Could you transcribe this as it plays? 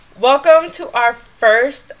Welcome to our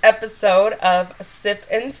first episode of Sip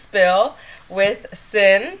and Spill with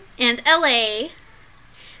Sin and LA.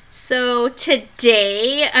 So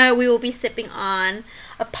today we will be sipping on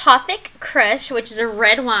Apothic Crush, which is a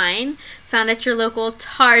red wine found at your local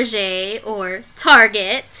Target or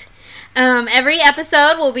Target. Every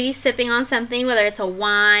episode we'll be sipping on something, whether it's a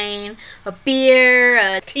wine, a beer,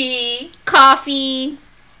 a tea, coffee,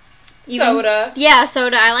 soda. Yeah,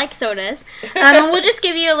 soda. I like sodas. And we'll just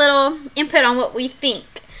give you a little input on what we think.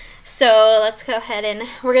 So let's go ahead and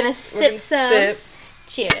we're gonna sip some.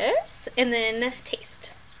 Cheers, and then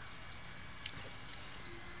taste.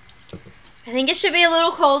 I think it should be a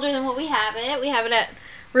little colder than what we have it. We have it at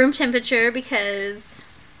room temperature because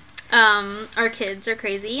our kids are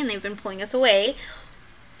crazy and they've been pulling us away.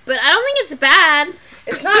 But I don't think it's bad.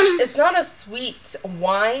 It's not a sweet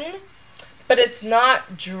wine, but it's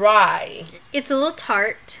not dry. It's a little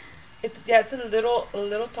tart. It's a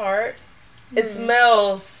little tart. It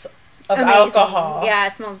smells of amazing. Alcohol. Yeah,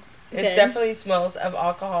 it smells good. It definitely smells of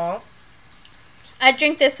alcohol. I'd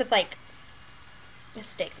drink this with like a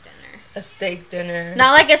steak dinner. A steak dinner.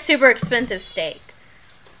 Not like a super expensive steak,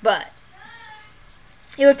 but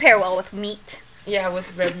it would pair well with meat. Yeah,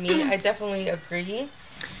 with red meat. I definitely agree.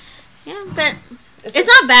 Yeah, but it's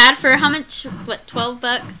not bad for how much? What,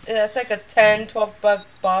 $12? Yeah, it's like a $10-12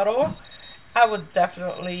 bottle. I would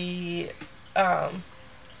definitely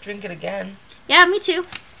drink it again. Yeah, me too.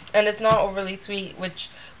 And it's not overly sweet, which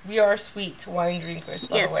we are sweet wine drinkers, by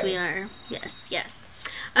the way. Yes, we are. Yes.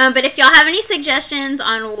 But if y'all have any suggestions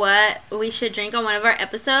on what we should drink on one of our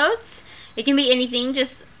episodes, it can be anything,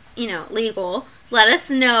 just, legal. Let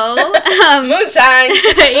us know. Moonshine!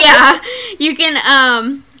 Yeah. You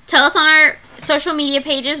can tell us on our social media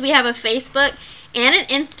pages. We have a Facebook and an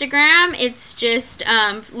Instagram. It's just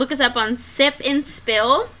look us up on Sip and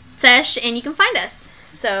Spill Sesh, and you can find us.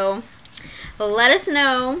 So let us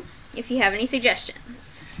know if you have any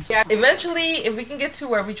suggestions. Yeah, eventually, if we can get to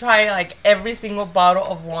where we try like every single bottle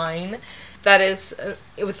of wine that is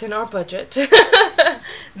within our budget,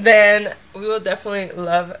 then we will definitely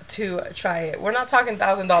love to try it. We're not talking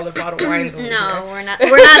 $1,000 bottle wines over No, here. we're not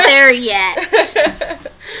there yet.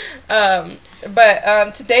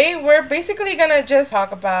 But today we're basically gonna just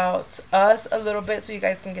talk about us a little bit so you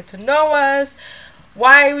guys can get to know us,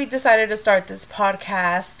 why we decided to start this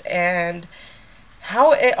podcast, and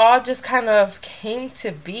how it all just kind of came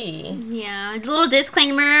to be. Yeah, a little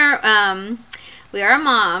disclaimer. We are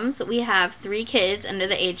moms. We have 3 kids under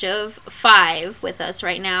the age of 5 with us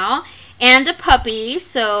right now, and a puppy.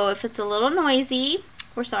 So if it's a little noisy,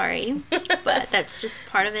 we're sorry, but that's just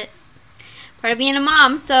part of it. Part of being a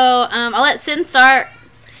mom. So I'll let Sin start.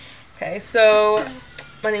 Okay, so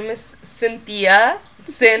my name is Cynthia.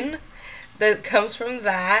 Sin, that comes from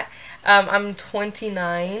that. I'm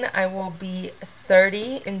 29. I will be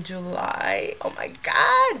 30 in July. Oh my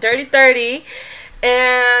God, dirty 30.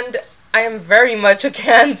 And I am very much a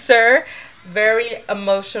Cancer, very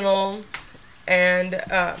emotional and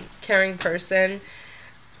caring person.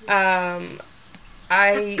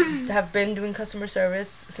 I have been doing customer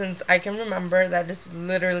service since I can remember. That is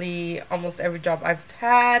literally almost every job I've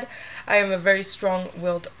had. I am a very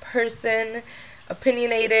strong-willed person,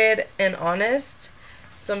 opinionated and honest.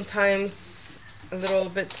 Sometimes a little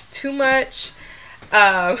bit too much.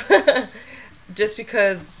 Just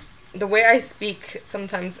because the way I speak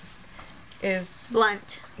sometimes is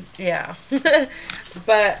Blunt. Yeah.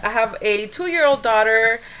 But I have a 2-year-old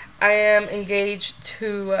daughter. I am engaged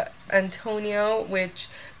to Antonio, which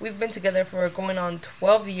we've been together for going on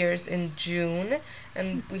 12 years in June.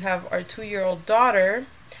 And we have our 2-year-old daughter,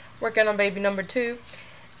 working on baby number 2.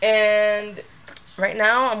 And right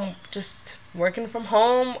now I'm just working from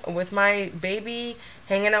home with my baby,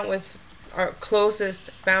 hanging out with our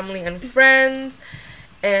closest family and friends,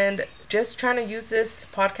 and just trying to use this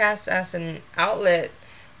podcast as an outlet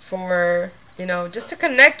for, just to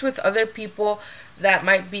connect with other people that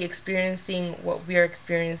might be experiencing what we are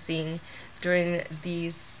experiencing during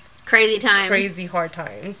these crazy times. Crazy hard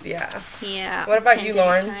times, yeah. Yeah. What about you,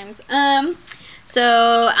 Lauren? Times.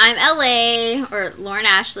 So I'm LA, or Lauren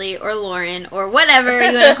Ashley, or Lauren, or whatever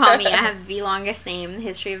you want to call me. I have the longest name in the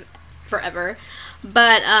history of forever.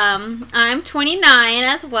 But I'm 29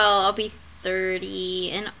 as well. I'll be 30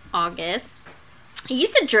 in August. I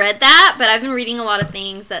used to dread that, but I've been reading a lot of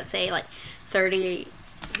things that say like the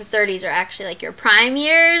 30s are actually like your prime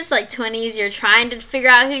years. Like 20s, you're trying to figure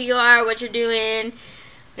out who you are, what you're doing.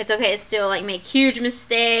 It's okay to still like make huge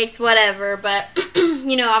mistakes, whatever. But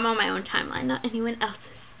I'm on my own timeline, not anyone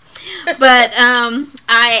else's. But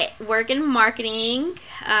I work in marketing.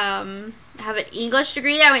 have an English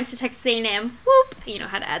degree. I went to Texas A&M. Whoop! You know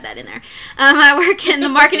how to add that in there. I work in the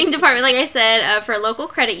marketing department, like I said, for a local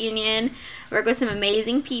credit union. I work with some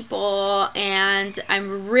amazing people, and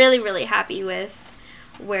I'm really, really happy with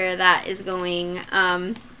where that is going.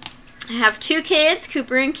 I have 2 kids,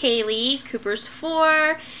 Cooper and Kaylee. Cooper's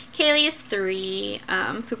 4, Kaylee is 3.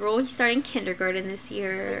 Cooper will be starting kindergarten this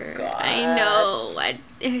year. God. I know. I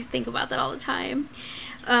think about that all the time.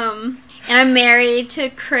 And I'm married to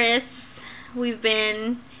Chris. We've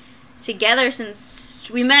been together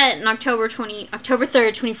since we met on October 3rd,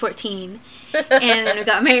 2014. And then we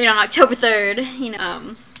got married on October 3rd. You know,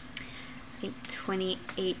 I think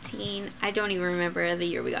 2018. I don't even remember the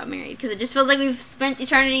year we got married because it just feels like we've spent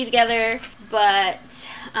eternity together. But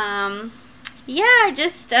yeah, I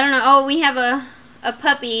don't know. Oh, we have a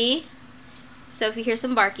puppy. So if you hear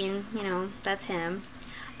some barking, you know, that's him.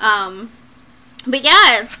 But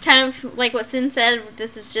yeah, kind of like what Sin said,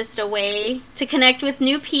 this is just a way to connect with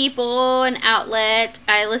new people, an outlet.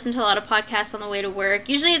 I listen to a lot of podcasts on the way to work.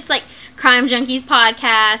 Usually it's like Crime Junkies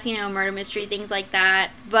podcasts, you know, murder mystery, things like that.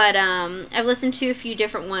 But I've listened to a few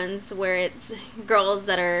different ones where it's girls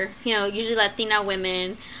that are, you know, usually Latina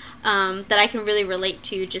women that I can really relate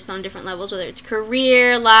to just on different levels, whether it's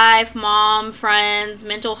career, life, mom, friends,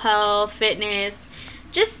 mental health, fitness,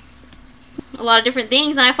 just a lot of different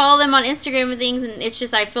things. And I follow them on Instagram and things, and it's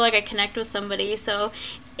just I feel like I connect with somebody, so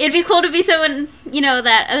it'd be cool to be someone, you know,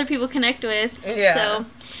 that other people connect with. Yeah. So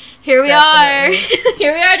here we are.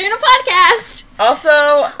 Here we are doing a podcast.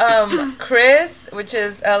 Also, Chris, which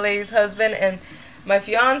is LA's husband, and my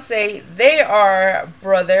fiance, they are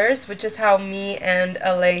brothers, which is how me and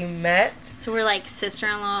LA met. So we're like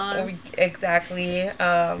sister-in-laws. Exactly.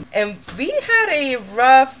 And we had a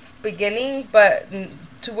rough beginning, but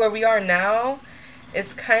to where we are now,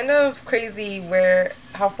 it's kind of crazy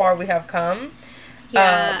how far we have come.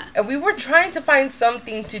 Yeah. And we were trying to find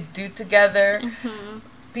something to do together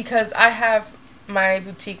because I have my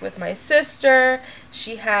boutique with my sister.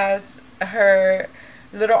 She has her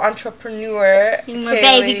little entrepreneur, My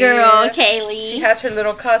baby girl, Kaylee. She has her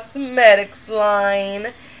little cosmetics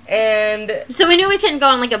line. And so we knew we couldn't go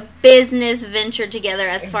on like a business venture together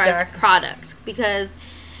as far as products, because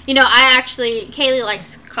you know, Kaylee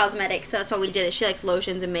likes cosmetics, so that's why we did it. She likes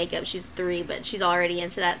lotions and makeup. She's 3, but she's already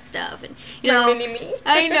into that stuff. And you know, me.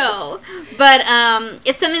 I know, but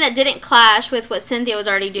it's something that didn't clash with what Cynthia was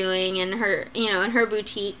already doing in her, you know, in her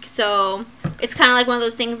boutique. So it's kind of like one of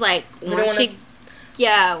those things. Like when she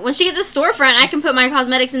gets a storefront, I can put my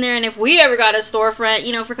cosmetics in there, and if we ever got a storefront,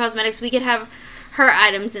 you know, for cosmetics, we could have her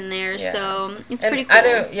items in there. Yeah. So it's pretty cool.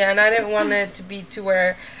 And I didn't want it to be to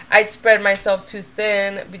where I'd spread myself too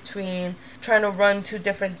thin between trying to run 2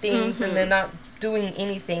 different things and then not doing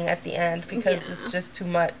anything at the end because it's just too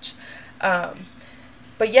much. But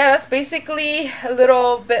yeah, that's basically a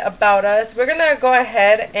little bit about us. We're gonna go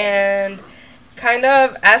ahead and kind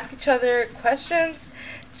of ask each other questions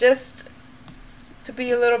just to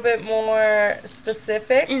be a little bit more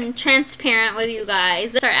specific and transparent with you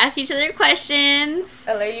guys. Start asking each other questions.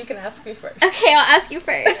 LA, you can ask me first. Okay, I'll ask you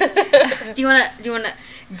first. Do you want a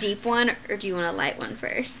deep one or do you want a light one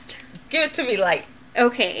first? Give it to me light.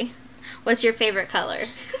 Okay. What's your favorite color?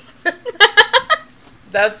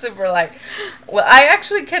 That's super light. Well, I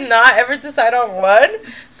actually cannot ever decide on one,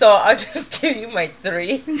 so I'll just give you my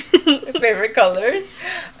 3 favorite colors.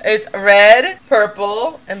 It's red,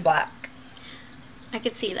 purple, and black. I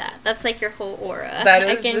could see that. That's like your whole aura. That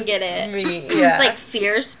is I can just get it. Me, yeah. It's like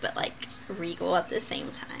fierce, but like regal at the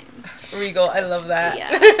same time. Regal, I love that.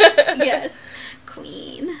 Yeah. Yes.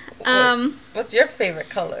 Queen. What's your favorite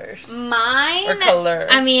colors? Mine? Or color?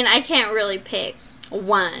 I mean, I can't really pick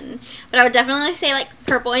one, but I would definitely say like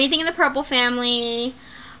purple. Anything in the purple family.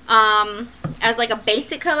 As like a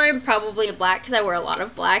basic color, probably a black because I wear a lot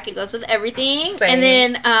of black. It goes with everything. Same. And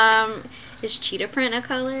then is cheetah print a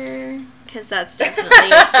color? Because that's definitely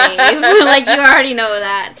a fave. Like, you already know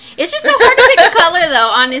that. It's just so hard to pick a color, though,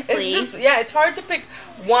 honestly. It's hard to pick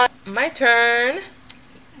one. My turn.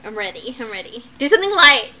 I'm ready. Do something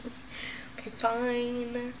light. Okay,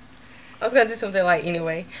 fine. I was going to do something light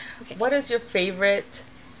anyway. Okay. What is your favorite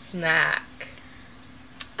snack?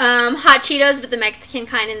 Hot Cheetos, but the Mexican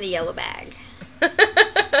kind in the yellow bag.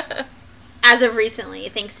 As of recently,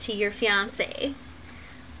 thanks to your fiance.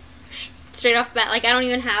 Straight off the bat, like, I don't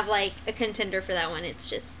even have, like, a contender for that one. It's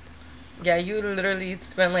just... Yeah, you literally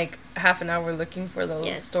spent, like, half an hour looking for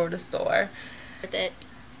those store to store. That's it.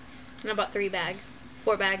 And I bought 4 bags.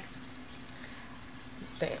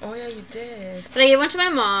 Dang. Oh, yeah, you did. But I gave one to my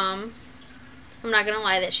mom. I'm not going to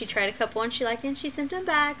lie that she tried a couple and she liked it, and she sent them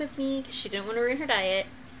back with me because she didn't want to ruin her diet.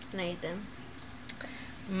 And I ate them.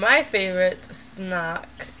 My favorite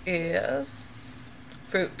snack is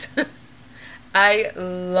fruit. I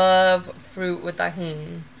love fruit with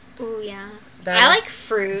tahini. Oh yeah. That's, I like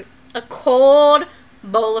fruit. A cold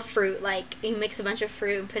bowl of fruit. Like, you mix a bunch of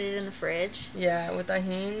fruit and put it in the fridge. Yeah, with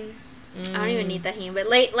tahini. I don't even need tahini, but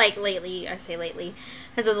lately, I say lately,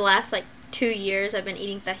 as of the last 2 years, I've been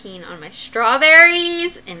eating tahini on my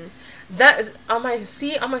strawberries, and That is on my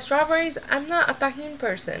strawberries. I'm not a tahini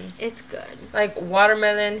person. it's good. Like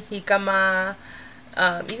watermelon, jicama,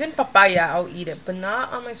 even papaya, I'll eat it, but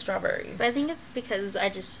not on my strawberries. But I think it's because I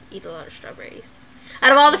just eat a lot of strawberries.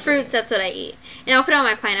 Out of all the fruits, that's what I eat. And I'll put it on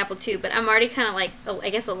my pineapple too, but I'm already kind of I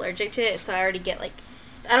guess allergic to it, so I already get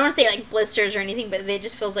I don't want to say blisters or anything, but it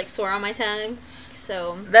just feels sore on my tongue.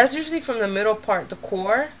 So That's usually from the middle part, the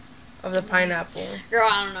core of the pineapple. girl,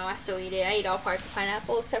 I don't know. I still eat it. I eat all parts of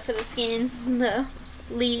pineapple except for the skin, and the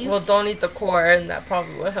leaves. Well, don't eat the core, and that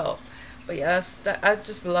probably would help. But yeah, I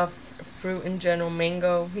just love fruit in general.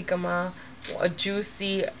 Mango, jicama, a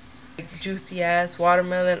juicy ass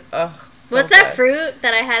watermelon. Ugh. So What's that good. fruit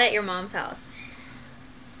that I had at your mom's house?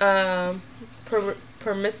 Persimmon.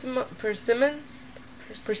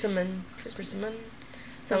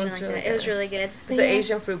 Something Sounds like really that. It was good. really good. It's an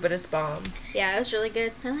Asian fruit, but it's bomb. Yeah, it was really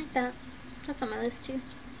good. I like that. That's on my list too.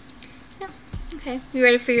 Yeah. Okay. You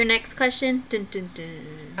ready for your next question? Dun, dun,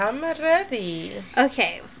 dun. I'm ready.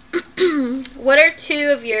 Okay. What are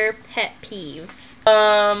 2 of your pet peeves?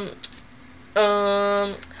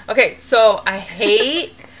 Okay, so I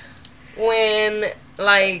hate when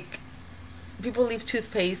people leave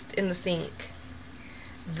toothpaste in the sink.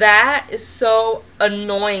 That is so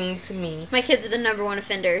annoying to me. My kids are the number 1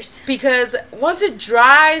 offenders. Because once it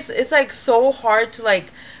dries, it's so hard to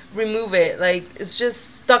remove it. It's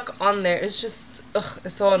just stuck on there. It's just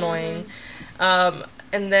it's so annoying.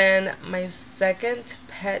 And then my second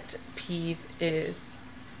pet peeve is,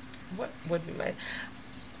 what would be my,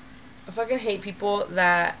 I fucking hate people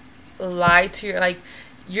that lie to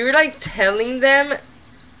you're telling them,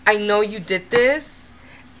 I know you did this,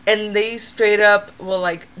 and they straight up will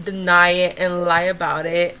deny it and lie about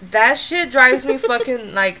it. That shit drives me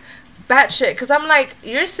fucking batshit, because I'm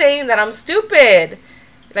you're saying that I'm stupid.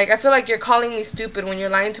 I feel like you're calling me stupid when you're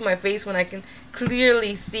lying to my face, when I can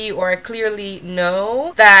clearly see or clearly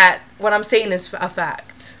know that what I'm saying is a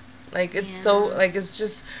fact. It's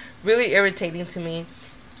just really irritating to me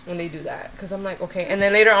when they do that, because I'm okay. And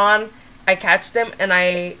then later on, I catch them and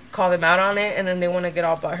I call them out on it, and then they want to get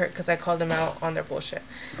all butthurt because I called them out on their bullshit.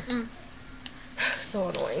 So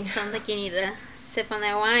annoying. Sounds like you need to sip on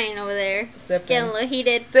that wine over there. Sipping. Getting a little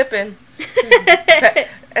heated. Sipping.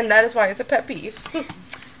 And that is why it's a pet peeve.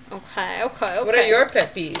 Okay. What are your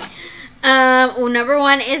pet peeves? Well, number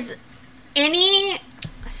 1 is any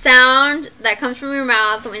sound that comes from your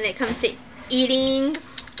mouth when it comes to eating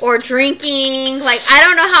or drinking. I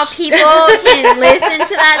don't know how people can listen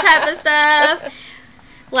to that type of stuff.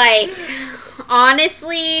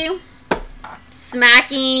 Honestly,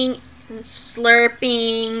 smacking and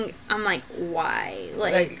slurping, I'm why?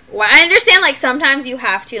 Why? I understand, sometimes you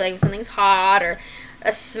have to, if something's hot or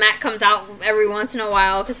a smack comes out every once in a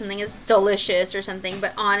while because something is delicious or something,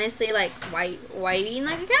 but honestly, why are you eating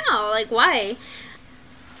like a cow? Why?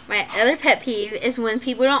 My other pet peeve is when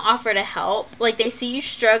people don't offer to help. They see you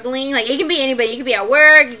struggling. It can be anybody. You can be at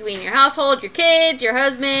work. You can be in your household, your kids, your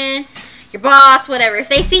husband, your boss, whatever. If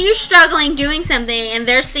they see you struggling doing something and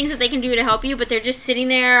there's things that they can do to help you, but they're just sitting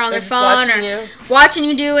there on their phone or watching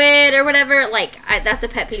you do it or whatever, that's a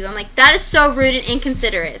pet peeve. I'm that is so rude and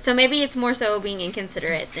inconsiderate. So maybe it's more so being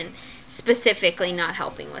inconsiderate than specifically not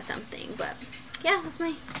helping with something. But yeah, that's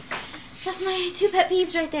my 2 pet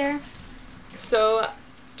peeves right there. So,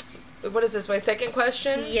 what is this, my second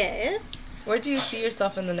question? Yes. Where do you see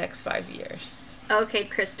yourself in the next 5 years? Okay,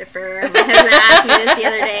 Christopher. My husband asked me this the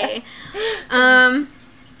other day.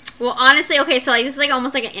 Well, honestly, okay, so this is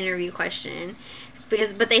almost an interview question.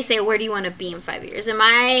 But they say, where do you want to be in 5 years? And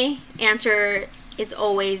my answer is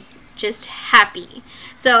always just happy.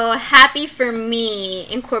 So happy for me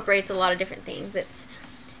incorporates a lot of different things. It's,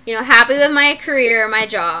 happy with my career, my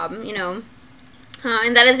job, and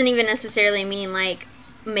that doesn't even necessarily mean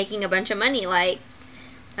making a bunch of money.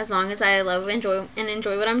 As long as I love enjoy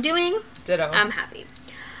what I'm doing, Ditto. I'm happy.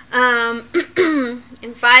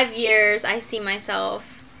 In 5 years, I see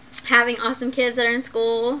myself having awesome kids that are in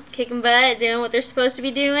school, kicking butt, doing what they're supposed to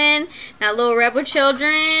be doing. Not little rebel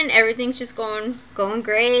children. Everything's just going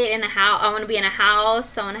great. In a house, I want to be in a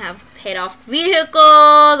house. I want to have paid off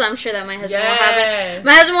vehicles. I'm sure that my husband will have it.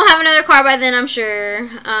 My husband will have another car by then, I'm sure.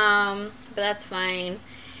 But that's fine.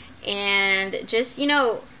 And just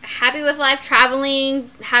happy with life,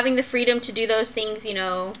 traveling, having the freedom to do those things, you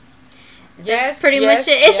know. Yes, that's pretty much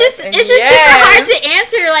it. It's just super hard to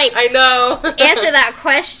answer. Like, I know. answer that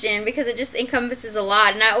question because it just encompasses a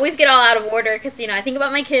lot, and I always get all out of order because I think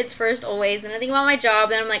about my kids first always, and I think about my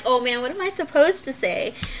job, and I'm like, oh man, what am I supposed to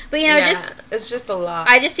say? But it's just a lot.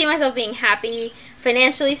 I just see myself being happy,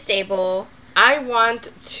 financially stable. I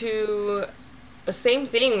want to the same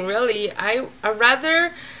thing really. I'd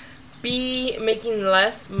rather be making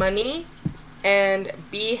less money and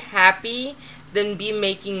be happy than be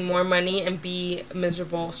making more money and be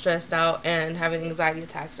miserable, stressed out, and having anxiety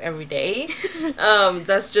attacks every day.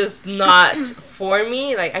 That's just not for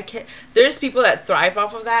me. Like, I can't. There's people that thrive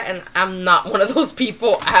off of that, and I'm not one of those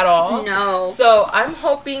people at all. No. So I'm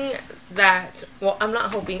hoping that. Well, I'm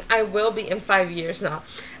not hoping. I will be in 5 years now.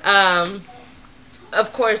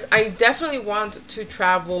 Of course, I definitely want to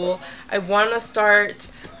travel. I want to start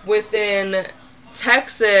within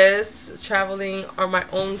Texas, traveling or my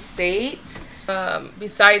own state.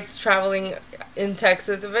 Besides traveling in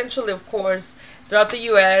Texas, eventually, of course, throughout the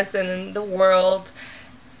U.S. and in the world.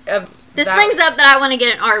 This brings up that I want to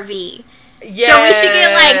get an RV. Yes. So we should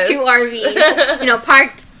get like 2 RVs,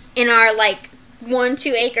 parked in our like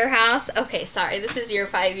 1-2 acre house. Okay, sorry, this is your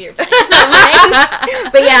 5-year plan.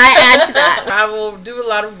 But yeah, I add to that. I will do a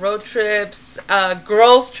lot of road trips,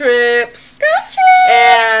 girls trips,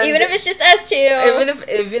 and even if it's just us two.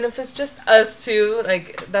 Even if it's just us two,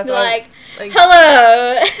 like that's like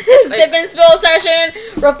hello, sip and spill session,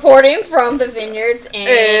 reporting from the vineyards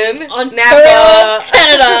in Ontario, Napa,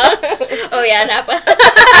 Canada. Oh yeah, Napa.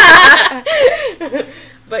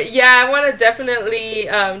 But yeah, I want to definitely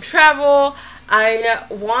travel. I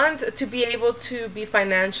want to be able to be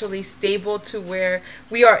financially stable to where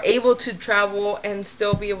we are able to travel and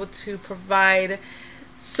still be able to provide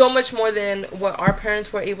so much more than what our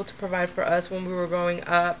parents were able to provide for us when we were growing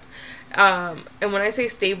up. And when I say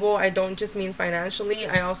stable, I don't just mean financially,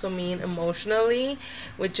 I also mean emotionally,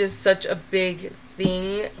 which is such a big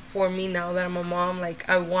thing for me now that I'm a mom. Like,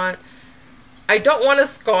 I don't want to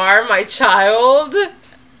scar my child,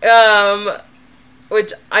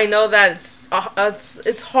 which I know that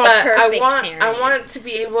it's hard. I want to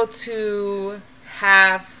be able to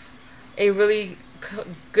have a really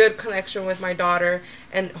good connection with my daughter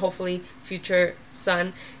and hopefully future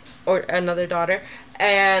son or another daughter,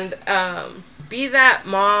 and be that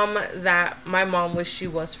mom that my mom wished she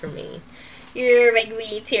was for me. You're making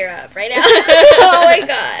me tear up right now. Oh my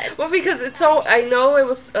god. Well, because I know it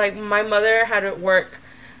was like my mother had to work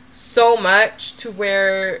so much to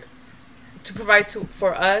provide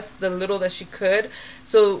for us the little that she could,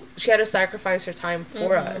 so she had to sacrifice her time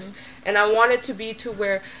for us, and I wanted to be to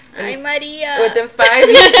where Maria, within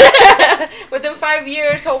 5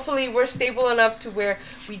 years hopefully we're stable enough to where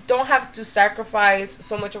we don't have to sacrifice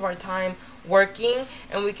so much of our time working,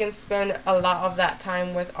 and we can spend a lot of that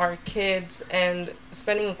time with our kids and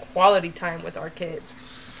spending quality time with our kids,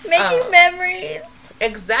 making memories.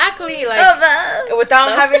 Exactly, like without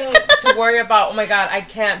having to worry about, oh my god, I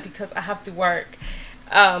can't because I have to work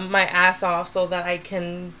my ass off so that I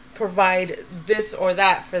can provide this or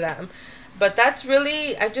that for them. But that's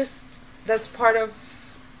really, that's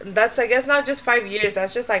I guess not just 5 years,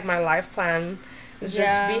 that's just like my life plan. It's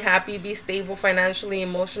just be happy, be stable financially,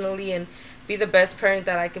 emotionally, and be the best parent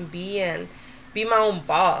that I can be and be my own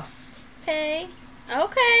boss. Okay.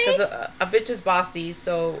 Because a bitch is bossy,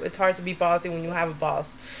 so it's hard to be bossy when you have a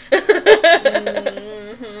boss. Well,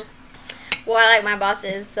 I like my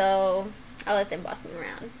bosses, so I'll let them boss me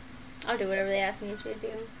around. I'll do whatever they ask me to do.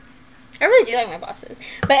 I really do like my bosses.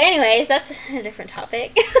 But anyways, that's a different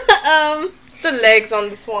topic. The legs on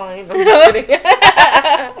the swine. I'm just kidding.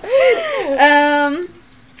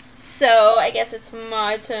 So I guess it's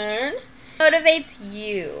my turn. What motivates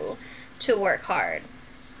you to work hard?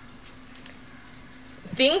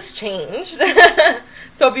 Things changed.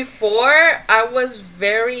 So before, I was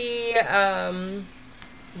very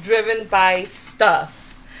driven by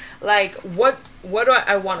stuff. Like, what do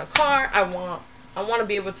I want? A car. I want to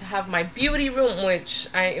be able to have my beauty room, which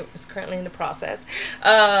I is currently in the process.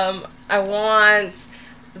 I want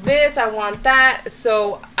this, I want that.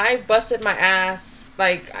 So I busted my ass,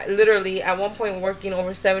 like literally at one point working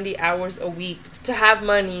over 70 hours a week to have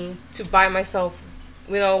money to buy myself,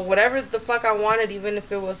 whatever the fuck I wanted, even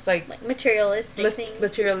if it was like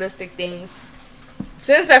materialistic things.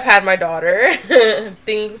 Since I've had my daughter,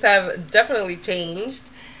 things have definitely changed.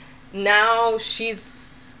 Now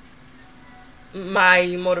she's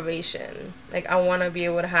my motivation. Like, I want to be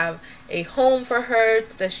able to have a home for her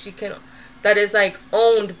that is like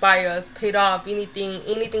owned by us, paid off.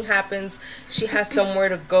 Anything happens, she has somewhere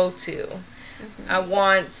to go to. I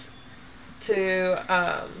want to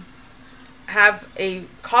have a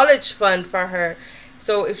college fund for her.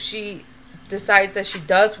 So if she decides that she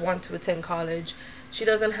does want to attend college, she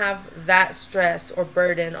doesn't have that stress or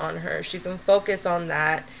burden on her. She can focus on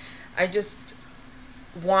that. I just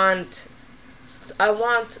want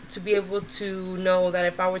to be able to know that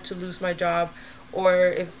if I were to lose my job or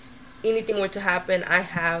if anything were to happen,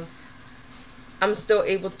 I'm still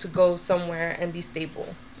able to go somewhere and be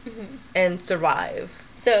stable and survive.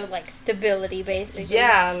 So, like, stability, basically.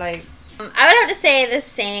 Yeah, like... I would have to say the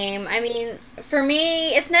same. I mean, for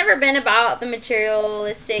me, it's never been about the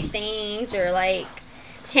materialistic things or, like,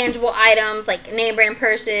 tangible items, like name brand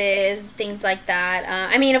purses, things like that.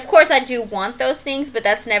 I mean, of course, I do want those things, but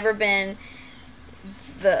that's never been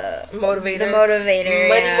the motivator.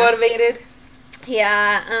 Money motivated?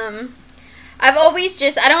 Yeah, I've always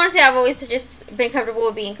I don't want to say I've always just been comfortable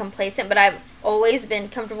with being complacent, but I've always been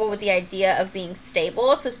comfortable with the idea of being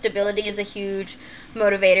stable. So stability is a huge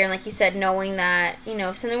motivator. And like you said, knowing that, you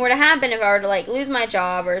know, if something were to happen, if I were to, like, lose my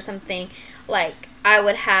job or something, like, I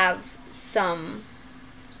would have some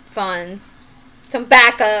funds, some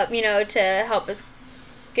backup, you know, to help us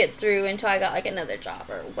get through until I got, like, another job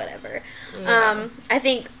or whatever. Yeah. I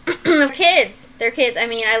think of kids. They're kids. I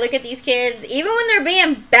mean, I look at these kids, even when they're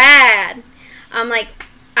being bad, I'm like,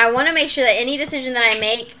 I want to make sure that any decision that I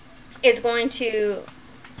make is going to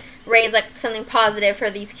raise, like, something positive for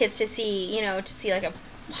these kids to see, you know, to see, like, a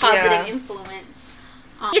positive influence.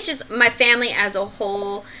 It's just my family as a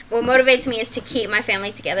whole. What motivates me is to keep my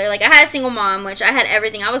family together. Like, I had a single mom, which I had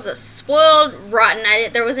everything. I was a spoiled, rotten.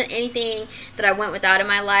 There wasn't anything that I went without in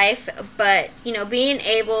my life. But, you know, being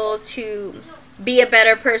able to be a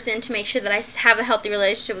better person, to make sure that I have a healthy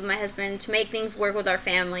relationship with my husband, to make things work with our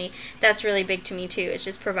family, that's really big to me, too. It's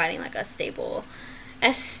just providing, like, a stable,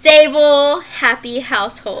 happy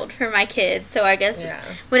household for my kids. So I guess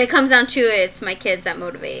when it comes down to it, it's my kids that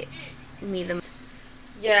motivate me the most.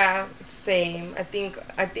 Yeah, same. I think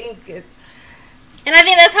it... And I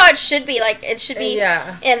think that's how it should be. Like, it should be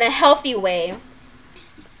in a healthy way.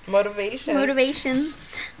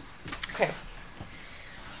 Motivations. Okay.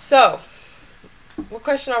 So, what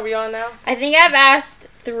question are we on now? I think I've asked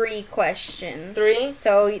 3 questions. 3?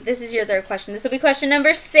 So, this is your 3rd question. This will be question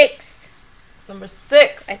number 6. Number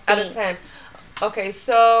 6 out of 10. Okay,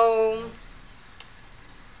 so...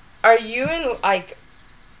 Are you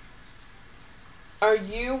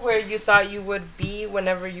where you thought you would be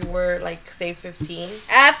whenever you were, like, say, 15?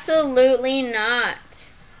 Absolutely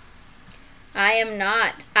not. I am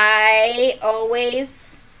not. I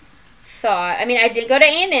always thought... I mean, I did go to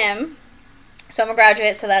A&M, so I'm a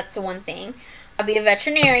graduate, so that's the one thing. I'll be a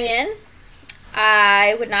veterinarian.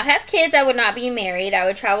 I would not have kids. I would not be married. I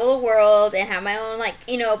would travel the world and have my own, like,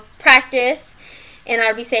 you know, practice, and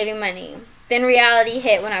I'd be saving money. Then reality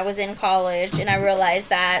hit when I was in college, and I realized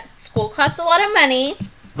that school costs a lot of money.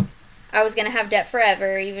 I was going to have debt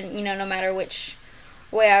forever, even, you know, no matter which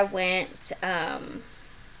way I went.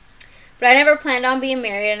 But I never planned on being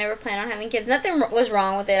married. I never planned on having kids. Nothing was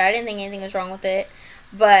wrong with it. I didn't think anything was wrong with it.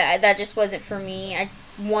 But that just wasn't for me. I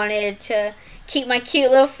wanted to keep my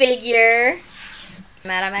cute little figure.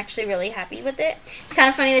 I'm actually really happy with it. It's kind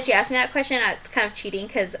of funny that you asked me that question. It's kind of cheating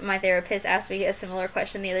because my therapist asked me a similar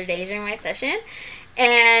question the other day during my session.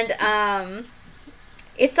 And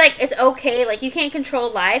it's like, it's okay. Like, you can't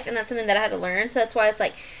control life, and that's something that I had to learn. So that's why it's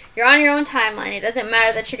like, you're on your own timeline. It doesn't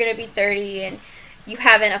matter that you're going to be 30 and you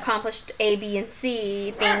haven't accomplished A, B, and C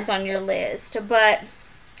things on your list. But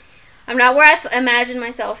I'm not where I imagined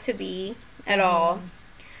myself to be at all.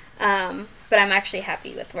 But I'm actually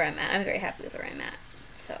happy with where I'm at. I'm very happy with where I'm at.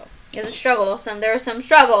 So it was a struggle. There were some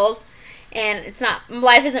struggles, and it's not,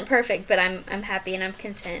 life isn't perfect, but I'm happy and I'm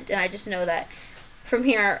content, and I just know that from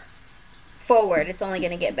here forward, it's only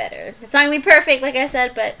going to get better. It's not going to be perfect, like I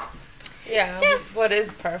said, but yeah. What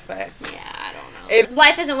is perfect? Yeah, I don't know.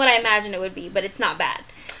 Life isn't what I imagined it would be, but it's not bad.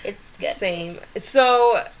 It's good. Same.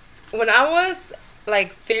 So when I was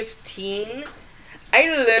like 15, I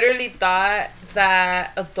literally thought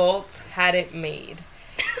that adults had it made.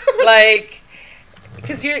 Like,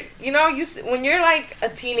 because when you're like a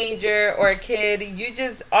teenager or a kid,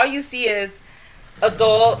 all you see is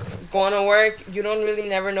adults going to work. You don't really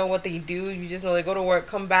never know what they do. You just know they go to work,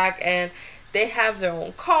 come back, and they have their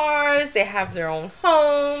own cars, they have their own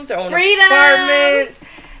homes, their own apartment,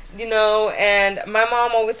 you know. And my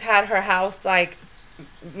mom always had her house like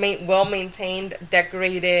well maintained,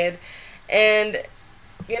 decorated, and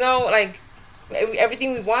you know, like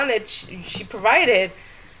everything we wanted, she provided.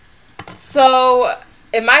 So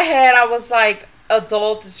in my head, I was like,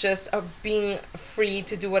 adult is just being free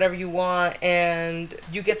to do whatever you want, and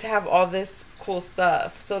you get to have all this cool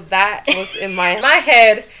stuff. So that was in my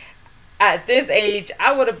head. At this age,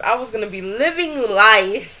 I was gonna be living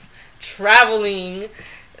life, traveling,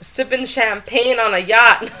 sipping champagne on a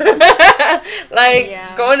yacht,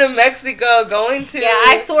 going to Mexico, going to. Yeah,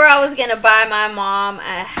 I swore I was gonna buy my mom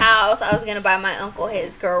a house. I was gonna buy my uncle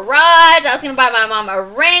his garage. I was gonna buy my mom a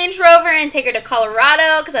Range Rover and take her to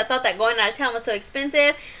Colorado because I thought that going out of town was so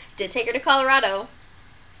expensive. Did take her to Colorado,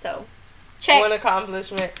 so check. One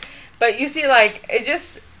accomplishment, but you see, like it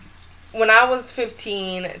just. When I was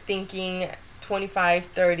 15, thinking 25,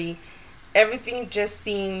 30, everything just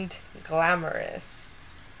seemed glamorous.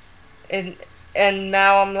 And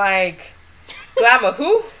now I'm like, glamour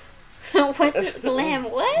who? What's glam?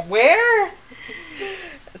 What? Where?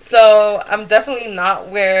 So I'm definitely not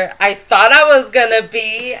where I thought I was gonna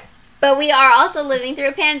be. But we are also living through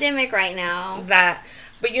a pandemic right now.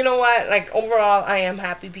 But you know what? Like overall, I am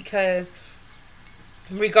happy because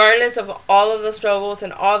regardless of all of the struggles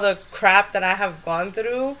and all the crap that I have gone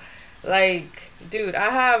through, like, dude, I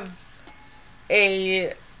have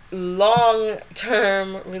a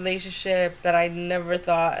long-term relationship that I never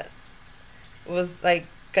thought was, like,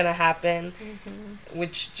 gonna happen,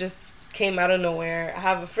 which just came out of nowhere. I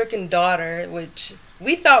have a freaking daughter, which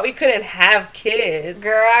we thought we couldn't have kids.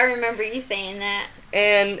 Girl, I remember you saying that.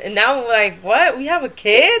 And now we're like, what? We have a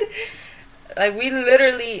kid? Like, we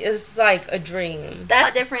literally, is like a dream.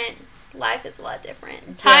 That's different. Life is a lot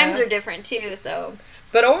different. Times are different, too, so.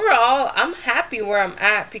 But overall, I'm happy where I'm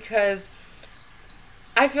at because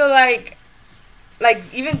I feel like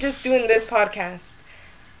even just doing this podcast,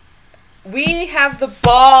 we have the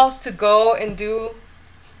balls to go and do,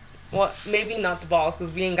 well, maybe not the balls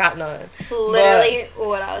because we ain't got none. Literally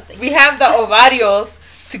what I was thinking. We have the ovarios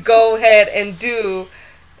to go ahead and do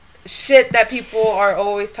shit that people are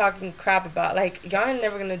always talking crap about. Like, y'all are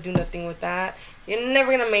never gonna do nothing with that. You're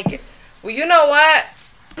never gonna make it. Well, you know what?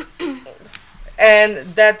 And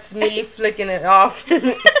that's me flicking it off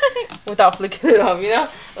without flicking it off, you know?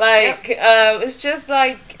 Like, it's just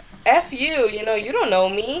like, F you, you know, you don't know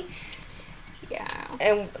me. Yeah.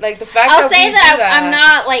 And, like, the fact I'll say that I'm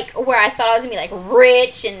not, like, where I thought I was gonna be, like,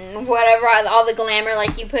 rich and whatever, all the glamour,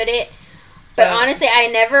 like you put it. But honestly, I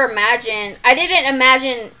didn't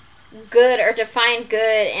imagine good or define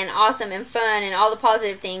good and awesome and fun and all the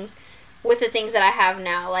positive things with the things that I have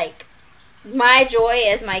now. Like, my joy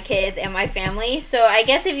is my kids and my family. So I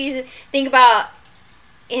guess if you think about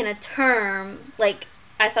in a term, like,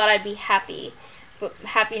 I thought I'd be happy, but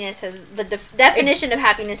happiness has, the definition of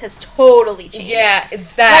happiness has totally changed. Yeah,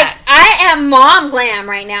 that. Like, I am mom glam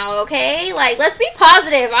right now, okay? Like, let's be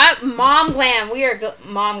positive. I'm mom glam. We are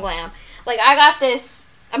mom glam. Like, I got this,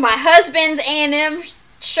 my husband's A&M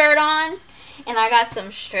shirt on, and I got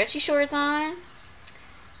some stretchy shorts on,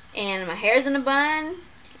 and my hair's in a bun,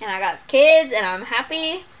 and I got kids, and I'm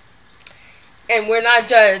happy. And we're not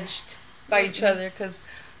judged by each other, because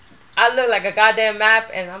I look like a goddamn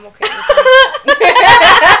map, and I'm okay with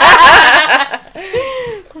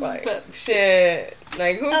it. Like, shit.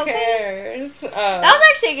 Like, who cares? That was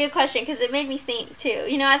actually a good question, because it made me think, too.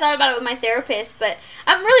 You know, I thought about it with my therapist, but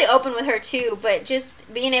I'm really open with her, too. But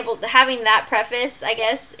just being able to, having that preface, I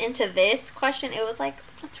guess, into this question, it was like,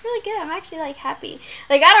 that's really good. I'm actually, like, happy.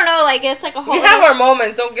 Like, I don't know, like, it's like a whole... We have our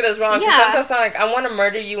moments, don't get us wrong. Yeah. Sometimes I'm like, I want to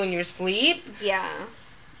murder you in your sleep. Yeah.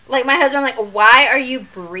 Like, my husband, I'm like, why are you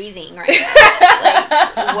breathing right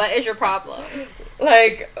now? Like, what is your problem?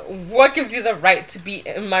 Like, what gives you the right to be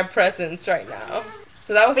in my presence right now?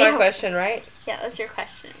 So that was my question, right? Yeah, that's your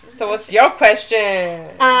question. So what's your question?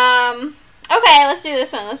 Okay, let's do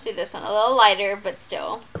this one. A little lighter, but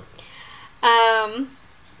still.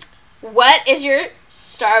 What is your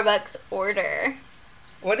Starbucks order?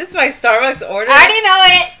 What is my Starbucks order?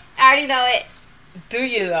 I already know it. Do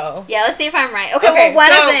you, though? Yeah, let's see if I'm right. Okay, well,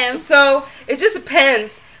 one of them. So, it just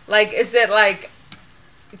depends. Like, is it, like,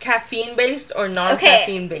 caffeine-based or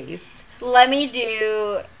non-caffeine-based? Let me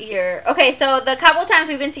do your... Okay, so the couple times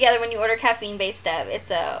we've been together when you order caffeine-based stuff,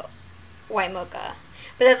 it's a white mocha.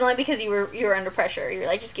 But that's only because you were under pressure. You were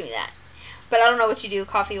like, just give me that. But I don't know what you do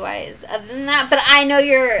coffee-wise other than that. But I know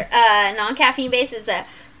your non-caffeine-based is a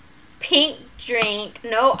pink drink,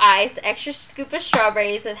 no ice, extra scoop of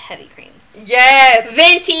strawberries with heavy cream. Yes!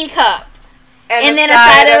 Venti cup. And then a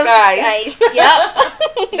side of ice.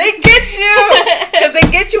 Yep. They get you! Because they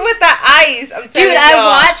get you with the ice. I'm telling you. Dude,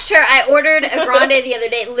 I watched her. I ordered a grande the other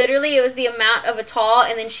day. Literally, it was the amount of a tall,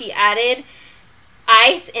 and then she added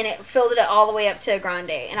ice, and it filled it all the way up to a grande.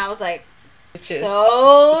 And I was like,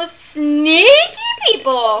 so sneaky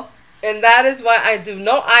people. And that is why I do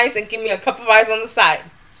no ice and give me a cup of ice on the side.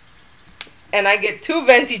 And I get 2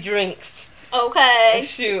 venti drinks. Okay.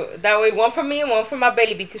 Shoot, that way one for me and one for my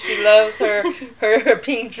baby because she loves her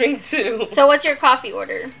pink drink too. So what's your coffee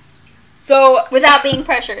order? So without being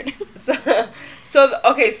pressured.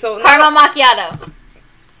 Okay, so caramel macchiato.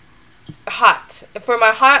 Hot for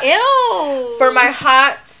my hot. Ew. For my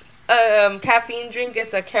hot caffeine drink,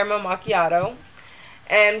 it's a caramel macchiato,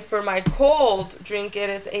 and for my cold drink, it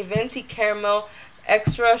is a venti caramel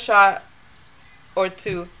extra shot or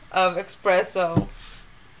two of espresso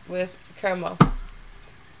with caramel.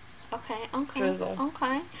 Okay. Drizzle.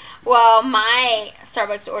 Okay. Well, my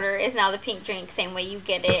Starbucks order is now the pink drink, same way you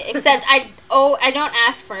get it. Except I don't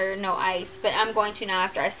ask for no ice, but I'm going to now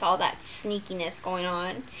after I saw that sneakiness going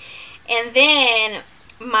on. And then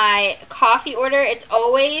my coffee order, it's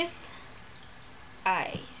always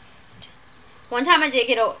iced. One time I did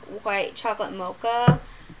get a white chocolate mocha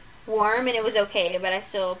warm, and it was okay, but I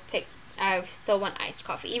still want iced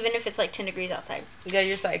coffee, even if it's like 10 degrees outside. Yeah,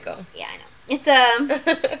 you're psycho. Yeah, I know. It's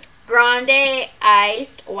a grande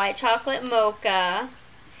iced white chocolate mocha,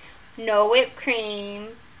 no whipped cream,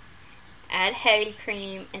 add heavy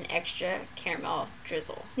cream, and extra caramel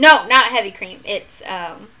drizzle. No, not heavy cream. It's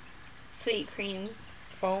sweet cream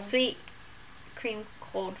foam. Sweet cream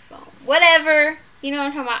cold foam. Whatever. You know what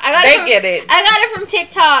I'm talking about. Get it. I got it from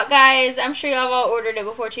TikTok, guys. I'm sure y'all have all ordered it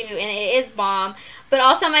before too, and it is bomb. But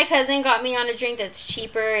also, my cousin got me on a drink that's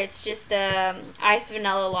cheaper. It's just the iced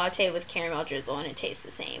vanilla latte with caramel drizzle, and it tastes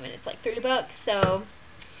the same, and it's like $3. So,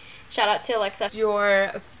 shout out to Alexa.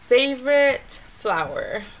 Your favorite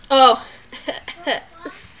flower? Oh,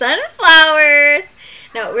 sunflowers.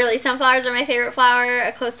 No, really, sunflowers are my favorite flower.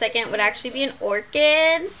 A close second would actually be an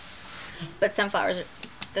orchid, but sunflowers are.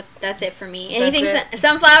 That's it for me. Anything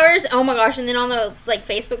sunflowers, oh my gosh. And then on those like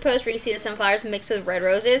Facebook posts where you see the sunflowers mixed with red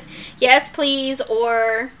roses, yes please.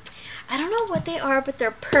 Or I don't know what they are, but they're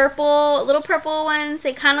purple, little purple ones.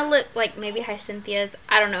 They kind of look like maybe hyacinthus,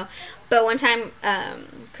 I don't know. But one time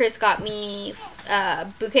Chris got me a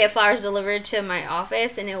bouquet of flowers delivered to my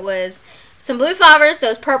office, and it was some blue flowers,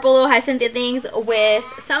 those purple little hyacinthia things with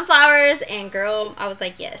sunflowers, and girl, I was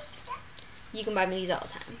like, yes, you can buy me these all the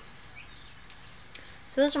time.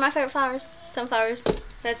 So those are my favorite flowers. Sunflowers.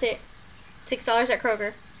 That's it. $6 at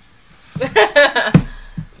Kroger.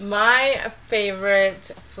 My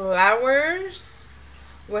favorite flowers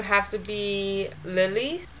would have to be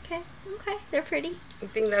lilies. Okay. They're pretty. I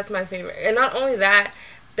think that's my favorite. And not only that,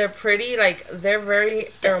 they're pretty. Like, they're very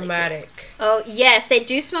aromatic. Oh, yes. They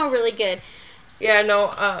do smell really good. Yeah,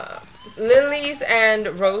 no. Lilies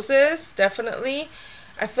and roses, definitely.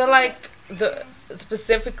 I feel like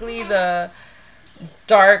specifically the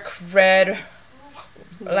dark red,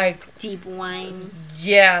 like deep wine.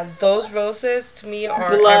 Yeah, those roses to me are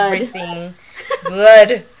blood. Everything.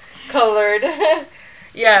 Blood colored.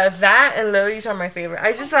 Yeah, that and lilies are my favorite.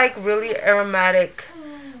 I just like really aromatic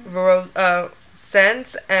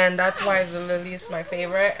scents, and that's why the lily is my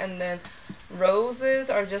favorite. And then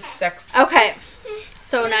roses are just sexy. Okay.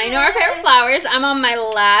 So now you know our favorite flowers. I'm on my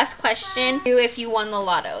last question. If you won the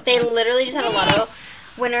lotto. They literally just had a lotto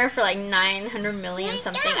winner for like 900 million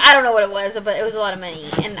something. I don't know what it was, but it was a lot of money.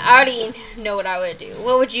 And I already know what I would do.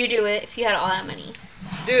 What would you do if you had all that money?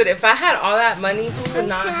 Dude, if I had all that money, who would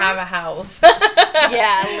not have a house?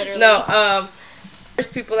 Yeah, literally. No,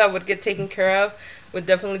 first people that would get taken care of would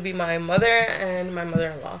definitely be my mother and my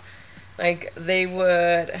mother-in-law. Like, they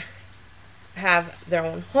would have their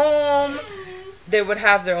own home. They would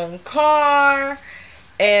have their own car.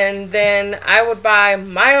 And then I would buy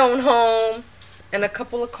my own home and a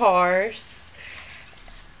couple of cars,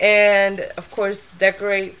 and of course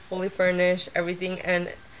decorate, fully furnish everything.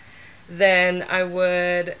 And then I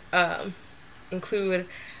would include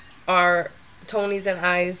our Tony's and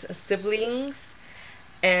I's siblings,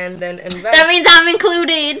 and then invest. That means I'm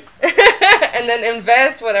included. And then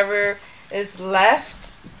invest whatever is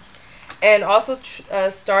left, and also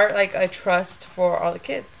start like a trust for all the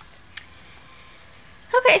kids.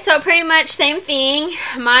 Okay, so pretty much same thing.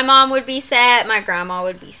 My mom would be set. My grandma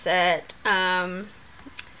would be set. My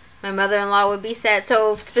mother-in-law would be set.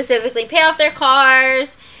 So specifically pay off their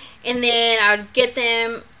cars, and then I would get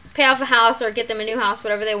them, pay off a house or get them a new house,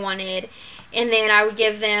 whatever they wanted. And then I would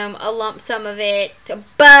give them a lump sum of it.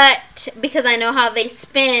 But because I know how they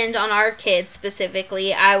spend on our kids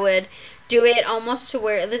specifically, I would do it almost to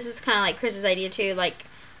where, this is kind of like Chris's idea too, like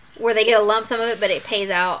where they get a lump sum of it, but it pays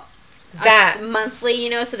out that monthly, you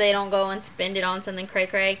know, so they don't go and spend it on something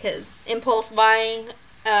cray-cray, because impulse buying,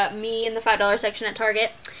 me in the $5 section at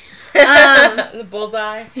Target. The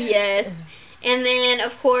bullseye. Yes. And then,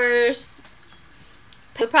 of course,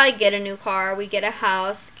 we'd probably get a new car. We get a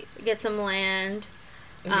house, get some land,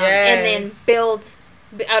 and then build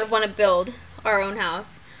I would want to build our own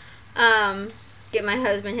house. Get my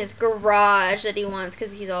husband his garage that he wants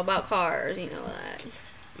because he's all about cars. You know that.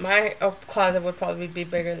 My closet would probably be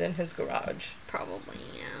bigger than his garage. Probably,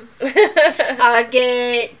 yeah. I'd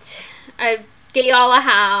get y'all a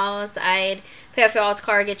house. I'd pay off y'all's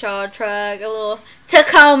car, get y'all a truck, a little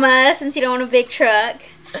Tacoma since you don't want a big truck.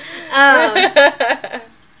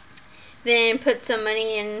 Then put some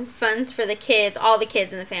money in funds for the kids, all the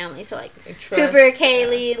kids in the family. So, like, Cooper,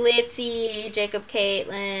 Kaylee, Litzy, Jacob,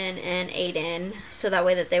 Caitlin, and Aiden. So that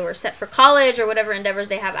way that they were set for college or whatever endeavors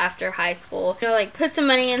they have after high school. You know, like, put some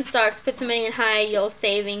money in stocks, put some money in high-yield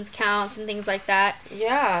savings accounts and things like that.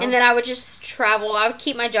 Yeah. And then I would just travel. I would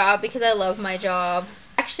keep my job because I love my job.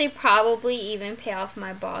 Actually, probably even pay off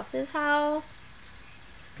my boss's house.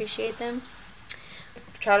 Appreciate them.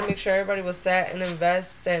 Try to make sure everybody was set and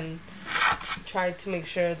invest and try to make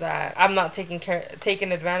sure that I'm not taking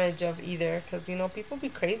advantage of either, because you know people be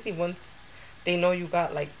crazy once they know you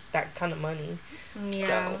got like that kind of money. Yeah.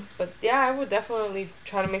 So, but yeah, I would definitely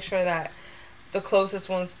try to make sure that the closest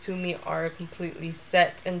ones to me are completely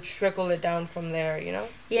set and trickle it down from there, you know?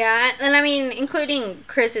 Yeah, and I mean including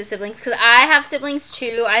Chris's siblings, because I have siblings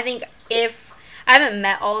too. I think if I haven't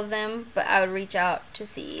met all of them, but I would reach out to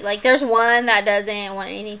see. Like, there's one that doesn't want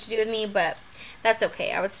anything to do with me, but that's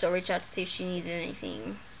okay. I would still reach out to see if she needed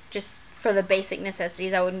anything. Just for the basic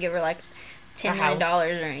necessities. I wouldn't give her, like, $10 million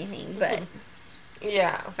or anything, but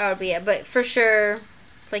yeah, that would be it. But for sure,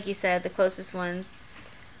 like you said, the closest ones.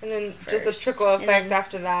 And then first. just a trickle effect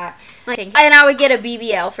after that. And I would get a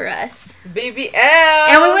BBL for us. BBL!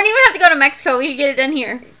 And we wouldn't even have to go to Mexico. We could get it done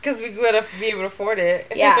here. Because we would be able to afford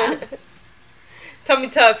it. Yeah. Tummy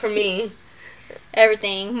tuck for me.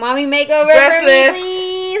 Everything. Mommy makeover for me,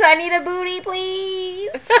 please. I need a booty,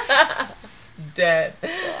 please. Dead.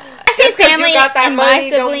 I say family and my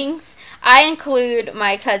siblings. I include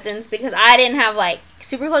my cousins because I didn't have, like,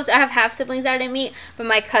 super close. I have half siblings that I didn't meet, but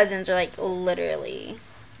my cousins are, like, literally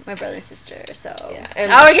my brother and sister. So yeah,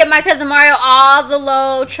 and I would get my cousin Mario all the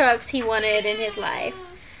low trucks he wanted in his life.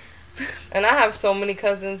 And I have so many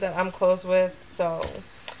cousins that I'm close with, so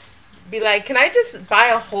be like, can I just buy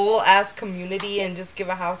a whole ass community and just give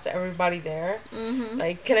a house to everybody there? Mm-hmm.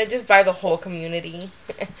 Like, can I just buy the whole community?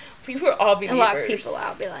 We would all be neighbors. A lot of people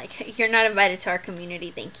out be like, you're not invited to our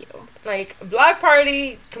community, thank you. Like, block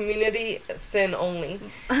party, community, sin only.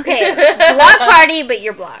 Okay, block party, but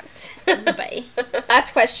you're blocked. Bye.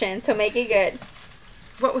 Last question, so make it good.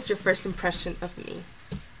 What was your first impression of me?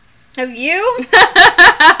 Of you?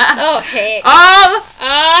 Oh, heck.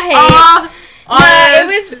 No,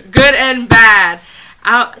 it was good and bad.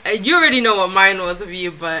 You already know what mine was of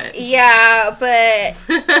you, but yeah, but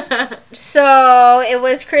so it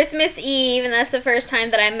was Christmas Eve, and that's the first time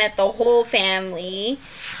that I met the whole family.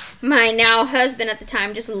 My now husband at the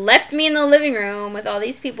time just left me in the living room with all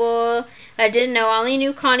these people that I didn't know. I only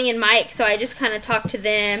knew Connie and Mike, so I just kind of talked to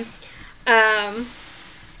them.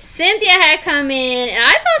 Cynthia had come in, and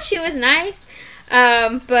I thought she was nice.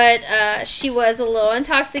 But she was a little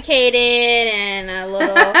intoxicated and a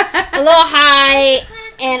little high,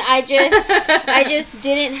 and I just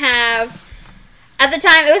didn't have, at the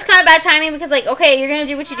time, it was kind of bad timing because, like, okay, you're gonna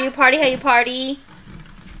do what you do, party how you party.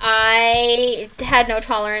 I had no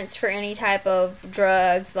tolerance for any type of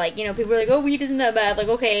drugs. Like, you know, people are like, oh, weed isn't that bad. Like,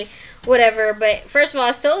 okay, whatever. But first of all,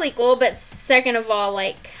 it's still illegal. But second of all,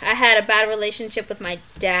 like, I had a bad relationship with my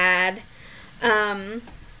dad.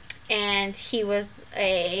 And he was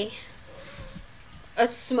a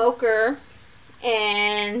smoker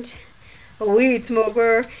and a weed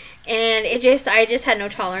smoker, and I just had no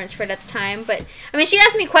tolerance for it at the time. But I mean, she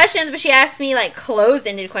asked me questions, but she asked me like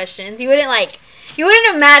closed-ended questions. You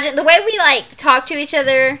wouldn't imagine the way we like talk to each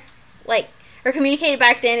other, like, or communicated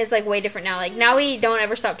back then is like way different now. Like, now we don't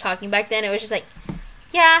ever stop talking. Back then it was just like,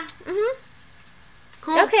 yeah,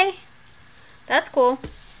 cool, okay, that's cool.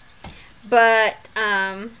 But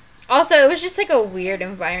also, it was just, like, a weird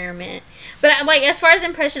environment. But, like, as far as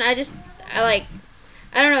impression, I don't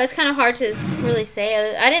know, it's kind of hard to really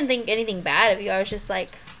say. I didn't think anything bad of you. I was just,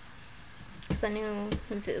 like, because I knew,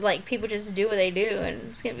 like, people just do what they do, and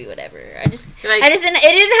it's going to be whatever. It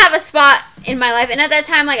didn't have a spot in my life. And at that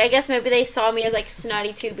time, like, I guess maybe they saw me as, like,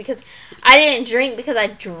 snotty, too, because I didn't drink because I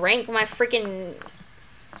drank my freaking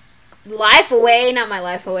life away. Not my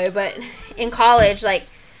life away, but in college, like,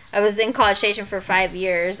 I was in College Station for 5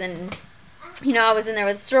 years, and, you know, I was in there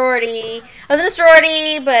with a sorority. I was in a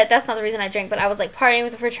sorority, but that's not the reason I drank, but I was, like, partying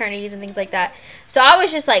with the fraternities and things like that. So I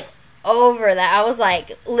was just, like, over that. I was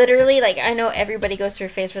like, literally, like, I know everybody goes through a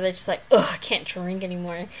phase where they're just like, ugh, I can't drink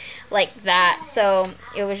anymore, like that. So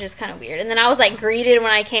it was just kind of weird. And then I was like greeted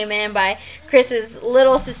when I came in by Chris's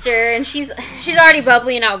little sister, and she's already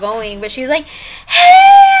bubbly and outgoing, but she was like, hey,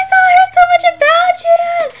 I heard so much about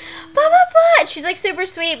you, blah blah blah. And she's like super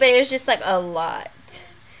sweet, but it was just like a lot.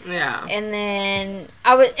 Yeah. And then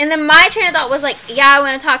my train of thought was like, yeah, I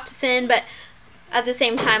want to talk to Sin, but at the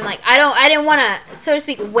same time, like, I didn't want to, so to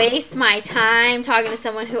speak, waste my time talking to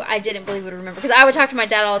someone who I didn't believe would remember. Because I would talk to my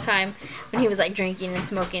dad all the time when he was, like, drinking and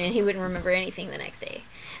smoking, and he wouldn't remember anything the next day.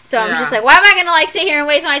 So I'm just like, why am I going to, like, sit here and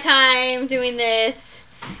waste my time doing this?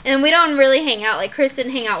 And we don't really hang out. Like, Chris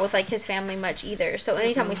didn't hang out with, like, his family much either. So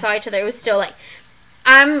anytime we saw each other, it was still, like,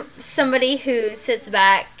 I'm somebody who sits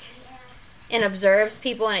back and observes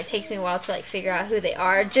people, and it takes me a while to like figure out who they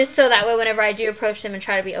are, just so that way whenever I do approach them and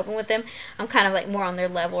try to be open with them, I'm kind of like more on their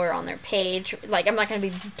level or on their page. Like, I'm not going to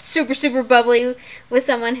be super super bubbly with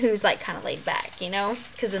someone who's like kind of laid back, you know,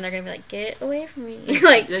 because then they're going to be like, get away from me.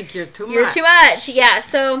 like you're too much. Yeah,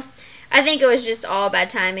 so I think it was just all bad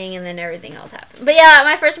timing, and then everything else happened. But yeah,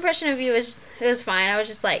 my first impression of you was, it was fine. I was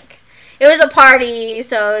just like, it was a party,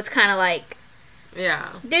 so it's kind of like, yeah,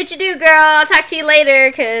 do what you do, girl, I'll talk to you later,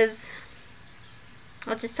 because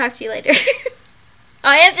I'll just talk to you later.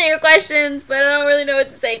 I'll answer your questions, but I don't really know what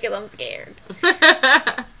to say because I'm scared.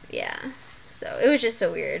 Yeah. So, it was just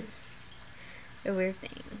so weird. A weird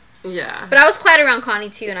thing. Yeah. But I was quiet around Connie,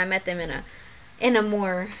 too, and I met them in a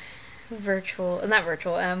more more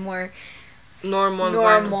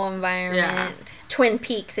normal environment. Yeah. Twin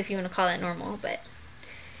Peaks, if you want to call that normal, but...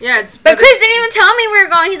 Yeah, but Chris didn't even tell me we were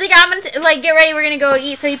going. He's like, I'm going to, like, get ready, we're going to go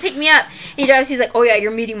eat. So he picked me up. He drives, he's like, oh, yeah, you're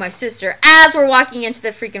meeting my sister. As we're walking into the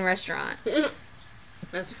freaking restaurant.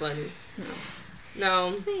 That's funny.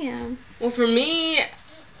 No. Yeah. Well, for me,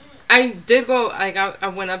 I did go, like, I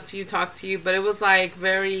went up to you, talked to you, but it was, like,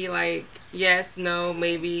 very, like, yes, no,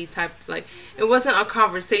 maybe type, like, it wasn't a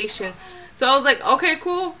conversation. So I was like, okay,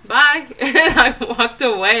 cool, bye. And I walked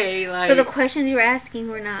away, like. But the questions you were asking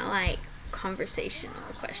were not, like, conversational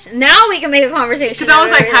question. Now we can make a conversation. Because I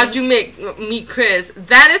was like, how'd you meet Chris?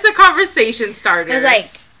 That is a conversation starter. I was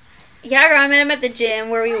like, yeah, girl, I met him at the gym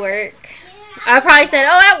where we work. I probably said,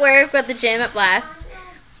 oh, at work, at the gym at Blast.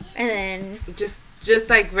 And then... Just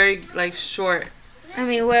like, very, like, short. I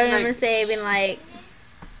mean, what am I going to say? Being like,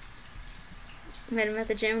 met him at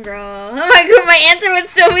the gym, girl. Oh my answer would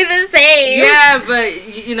still be the same. Yeah,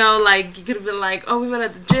 but, you know, like, you could have been like, oh, we met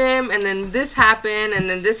at the gym, and then this happened, and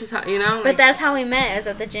then this is how, you know? Like, but that's how we met, is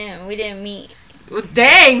at the gym. We didn't meet. Well,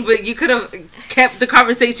 dang, but you could have kept the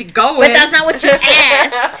conversation going. But that's not what you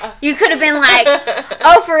asked. You could have been like,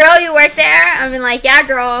 oh, for real, you work there? I've been like, yeah,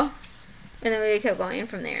 girl. And then we kept going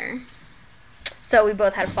from there. So we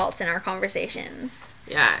both had faults in our conversation.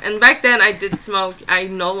 Yeah, and back then I did smoke. I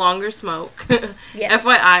no longer smoke. Yes.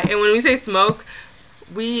 FYI. And when we say smoke,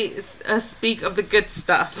 we speak of the good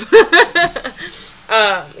stuff.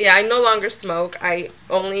 Yeah, I no longer smoke. I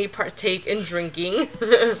only partake in drinking.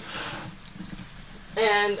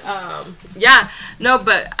 And, yeah. No,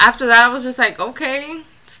 but after that I was just like, okay,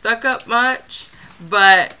 stuck up much.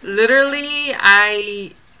 But literally,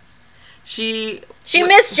 she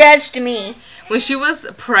misjudged me. When she was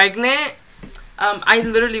pregnant, I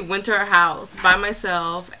literally went to her house by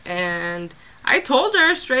myself, and I told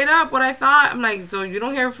her straight up what I thought. I'm like, so you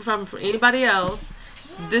don't hear from anybody else.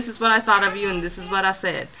 This is what I thought of you, and this is what I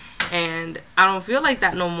said. And I don't feel like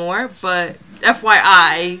that no more, but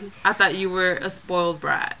FYI, I thought you were a spoiled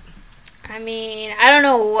brat. I mean, I don't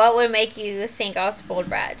know what would make you think I was a spoiled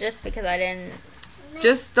brat, just because I didn't...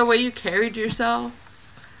 Just the way you carried yourself.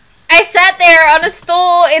 I sat there on a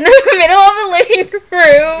stool in the middle of the living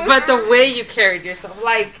room. But the way you carried yourself,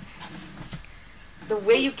 like, the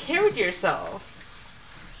way you carried yourself.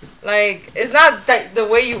 Like, it's not the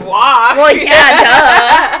way you walk. Well, yeah,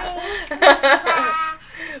 duh.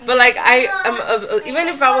 But, like, I'm even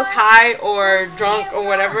if I was high or drunk or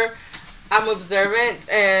whatever, I'm observant.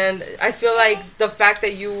 And I feel like the fact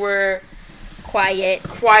that you were... quiet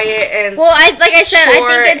and well, like I said, I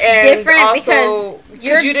think it's different because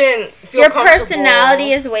you didn't feel your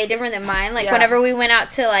personality is way different than mine. Like, whenever we went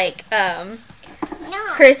out to like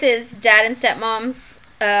Chris's dad and stepmom's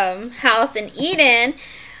house in Eden,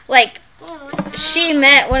 like she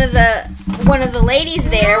met one of the ladies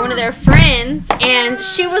there, one of their friends, and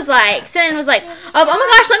she was like, Sin was like, oh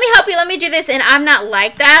my gosh, let me help you, let me do this. And I'm not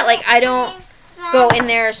like that. Like, I don't go in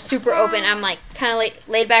there super open. I'm like kind of like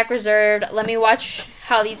laid back, reserved. Let me watch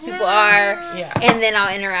how these people are, and then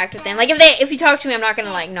I'll interact with them. Like, if you talk to me, I'm not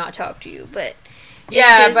gonna like not talk to you. But but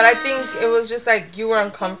I think it was just like you were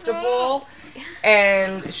uncomfortable,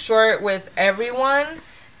 and short with everyone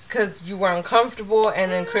because you were uncomfortable,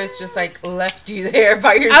 and then Chris just like left you there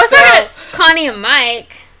by yourself. I was talking to Connie and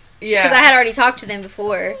Mike. Yeah. Because I had already talked to them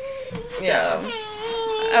before. So Yeah.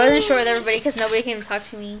 I wasn't sure with everybody because nobody came to talk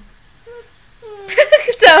to me.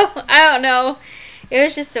 So I don't know. It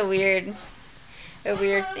was just a weird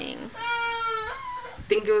thing. I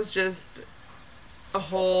think it was just a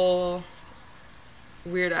whole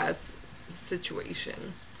weird ass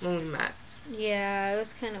situation when we met. Yeah, it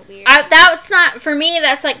was kind of weird. That's not for me.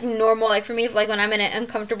 That's like normal. Like for me, like when I'm in an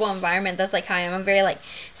uncomfortable environment, that's like how I am. I'm very like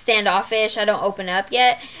standoffish. I don't open up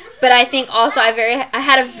yet. But I think also I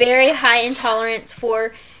had a very high intolerance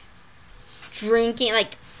for drinking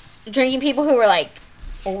people who were like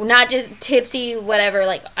not just tipsy, whatever.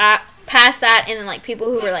 Like past that, and then like people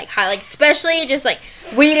who were like high, like especially just like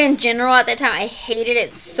weed in general. At that time, I hated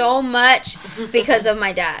it so much because of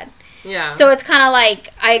my dad. Yeah. So it's kind of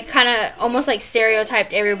like, I kind of almost like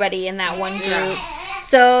stereotyped everybody in that one group. Yeah.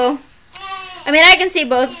 So, I mean, I can see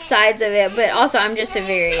both sides of it, but also I'm just a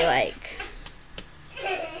very like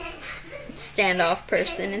standoff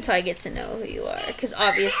person until I get to know who you are. Because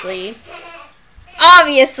obviously,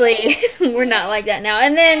 we're not like that now.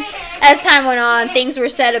 And then as time went on, things were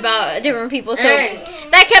said about different people. So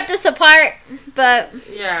that kept us apart. But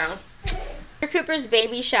yeah. Cooper's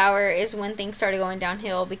baby shower is when things started going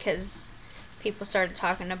downhill because people started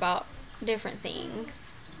talking about different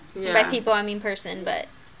things. Yeah. By people, I mean person, but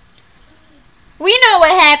we know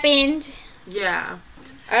what happened. Yeah.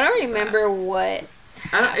 I don't remember what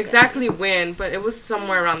happened. I don't exactly when, but it was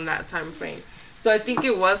somewhere around that time frame. So I think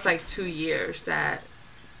it was like 2 years that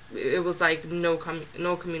it was like no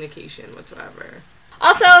communication whatsoever.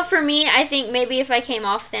 Also, for me, I think maybe if I came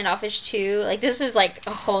off standoffish too, like this is like a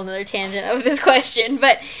whole nother tangent of this question,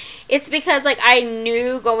 but it's because like I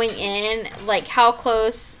knew going in like how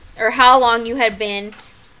close or how long you had been,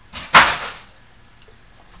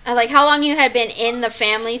 like how long you had been in the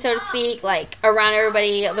family, so to speak, like around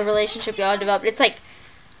everybody, the relationship y'all developed. It's like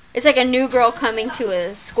a new girl coming to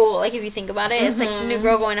a school. Like, if you think about it, it's like a new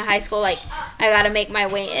girl going to high school. Like, I got to make my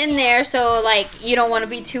way in there. So, like, you don't want to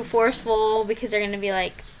be too forceful because they're going to be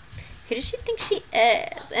like, who does she think she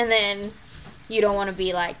is? And then you don't want to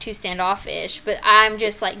be, like, too standoffish. But I'm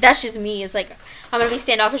just, like, that's just me. It's like, I'm going to be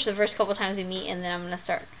standoffish the first couple times we meet, and then I'm going to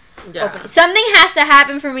start opening. Something has to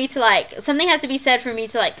happen for me to, like, something has to be said for me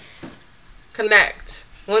to, like, connect.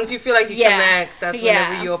 Once you feel like you connect, that's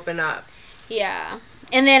whenever you open up. Yeah.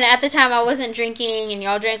 And then at the time I wasn't drinking and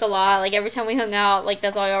y'all drank a lot. Like every time we hung out, like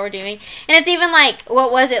that's all y'all were doing. And it's even like,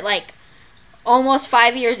 what was it, like almost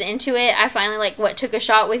 5 years into it, I finally like took a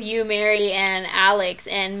shot with you, Mary, and Alex.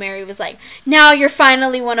 And Mary was like, now you're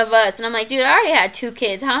finally one of us. And I'm like, dude, I already had 2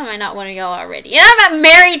 kids. How am I not one of y'all already? And I'm not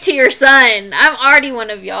married to your son. I'm already one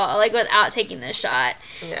of y'all, like without taking the shot.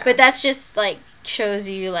 Yeah. But that's just like shows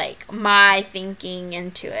you like my thinking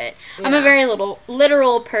into it. Yeah. I'm a very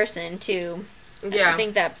literal person too. Yeah. I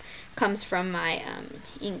think that comes from my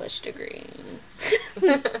English degree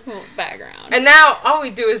background. And now all we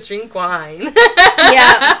do is drink wine.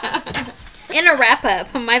 Yeah. In a wrap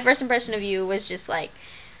up, my first impression of you was just like,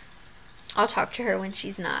 I'll talk to her when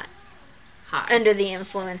she's not under the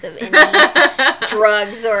influence of any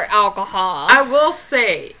drugs or alcohol. I will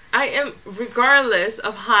say, I am, regardless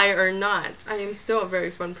of high or not, I am still a very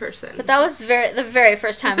fun person. But that was the very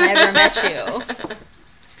first time I ever met you.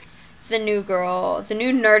 The new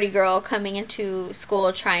nerdy girl coming into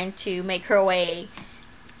school trying to make her way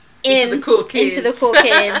into the cool kids,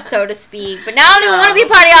 so to speak. But now I don't even want to be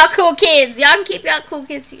part of y'all cool kids. Y'all can keep y'all cool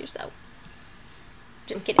kids to yourself.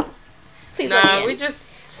 Just kidding. Please let me in.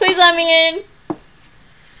 Please let me in.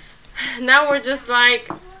 Now we're just like,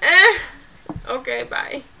 okay,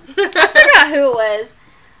 bye. I forgot who it was.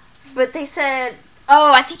 But they said,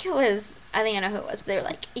 I think I know who it was, but they were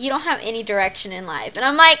like, you don't have any direction in life. And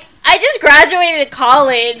I'm like, I just graduated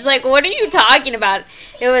college. Like, what are you talking about?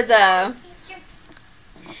 It was a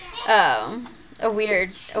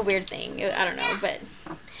weird thing. I don't know, but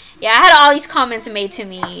yeah, I had all these comments made to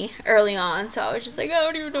me early on, so I was just like, I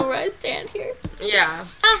don't even know where I stand here. Yeah.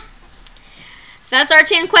 That's our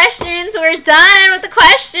 10 questions. We're done with the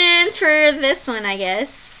questions for this one, I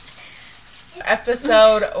guess.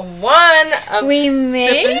 Episode 1 of we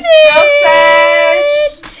made it.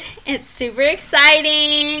 It's super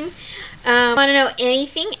exciting. Want to know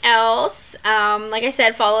anything else? Like I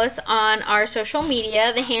said, follow us on our social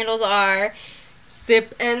media. The handles are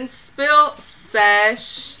Sip and Spill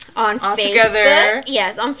Sesh on all Facebook. Together.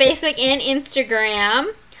 Yes, on Facebook and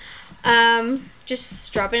Instagram.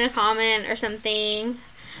 Just drop in a comment or something.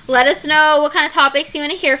 Let us know what kind of topics you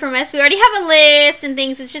want to hear from us. We already have a list and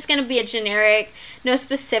things. It's just going to be a generic, no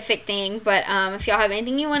specific thing. But if y'all have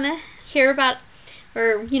anything you want to hear about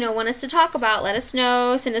or, want us to talk about, let us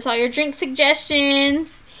know. Send us all your drink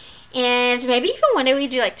suggestions. And maybe even one day we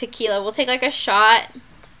do like tequila. We'll take like a shot.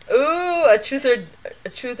 Ooh, a truth or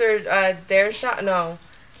dare shot? No.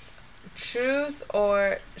 Truth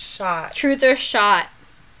or shot? Truth or shot.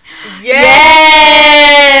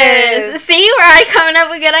 Yes! See, we're already coming up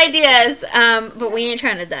with good ideas. But we ain't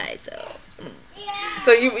trying to die, so.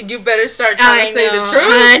 So you better start trying to say the truth.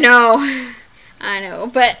 I know.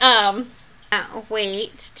 But can't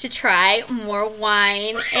wait to try more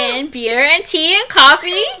wine and beer and tea and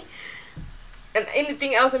coffee. And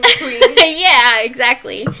anything else in between. Yeah,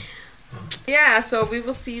 exactly. Yeah, so we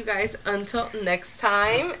will see you guys until next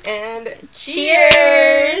time. And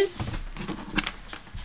cheers.